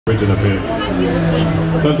in a bit.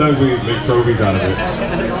 Sometimes we make trophies out of it.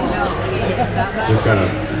 Just kind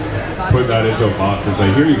of put that into a box and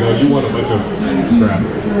say, here you go, you want a bunch of scrap.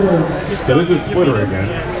 So this is Splitter again.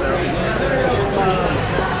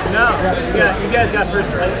 No, you guys got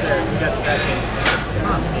first place there. You got second.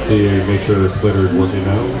 See, make sure the Splitter is working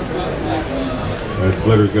now.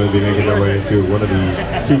 Splitter is going to be making their way into one of the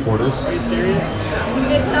two corners. Are you serious?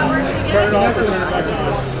 It's not working again. Turn it off and turn it back on.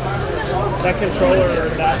 That controller or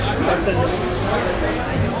that something.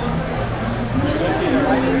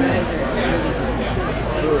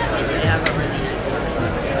 They have a really nice one.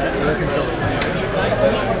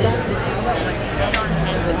 This is like head on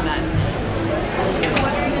head with that.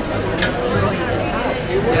 Destroyed it.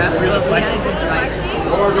 Yeah, we had a good driver.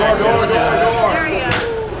 Door.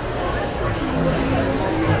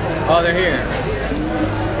 Oh, they're here.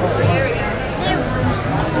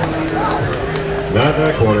 Not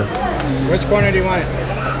that corner. Which corner do you want it?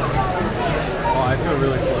 Oh, I feel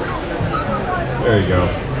really close. There you go.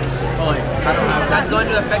 That's going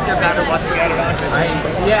to affect your battery once you get it on.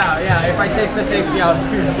 Yeah. If I take the safety out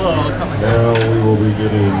too slow, I'll come again. Now we will be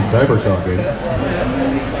getting Cybershock in.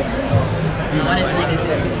 Honestly, this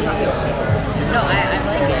is going to be so cool. No, I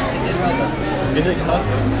like it. It's a good robot. Is it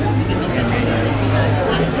custom? It's going to be such a good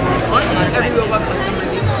every robot custom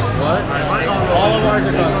review. What? All of ours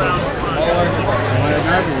are custom.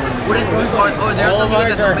 All of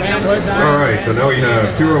ours are hand designed. Alright, so now we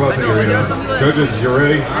have two robots in the arena. Judges, you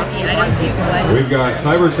ready? We've got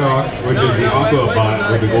Cybershock, which is the Aqua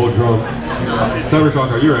bot with the gold drum.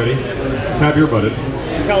 Cybershock, are you ready? Tap your button.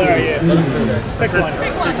 What color are you? Pick one.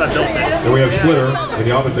 Since I built it. And we have Splitter in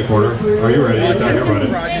the opposite corner. Are you ready? Tap your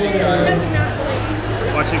button.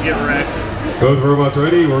 Watch it get wrecked. Both robots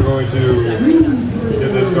ready? We're going to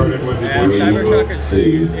get this started with the Cybershock, it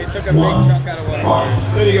took a big chunk out of what.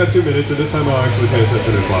 Then you got 2 minutes, and this time I'll actually pay attention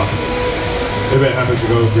to the clock. If it happens to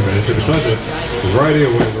go 2 minutes, if it doesn't, there's a variety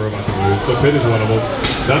of ways we're about to lose. So pin is one of them.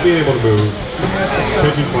 Not being able to move,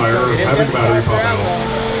 catching fire, having the battery pop out,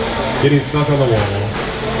 getting stuck on the wall,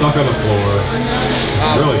 stuck on the floor,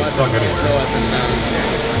 really stuck anywhere.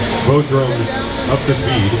 Both drones up to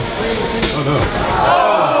speed. Oh no.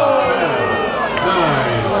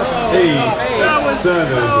 9, 8,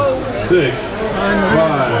 7, 6,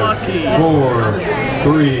 5, 4,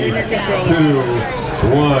 3, 2,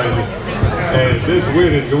 1. And this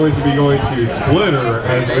win is going to be going to Splitter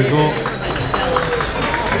as a result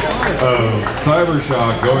of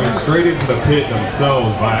Cybershock going straight into the pit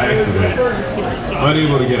themselves by accident,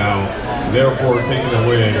 unable to get out, therefore taking the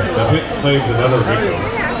win. The pit claims another victim.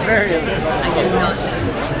 I did not.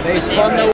 They spun the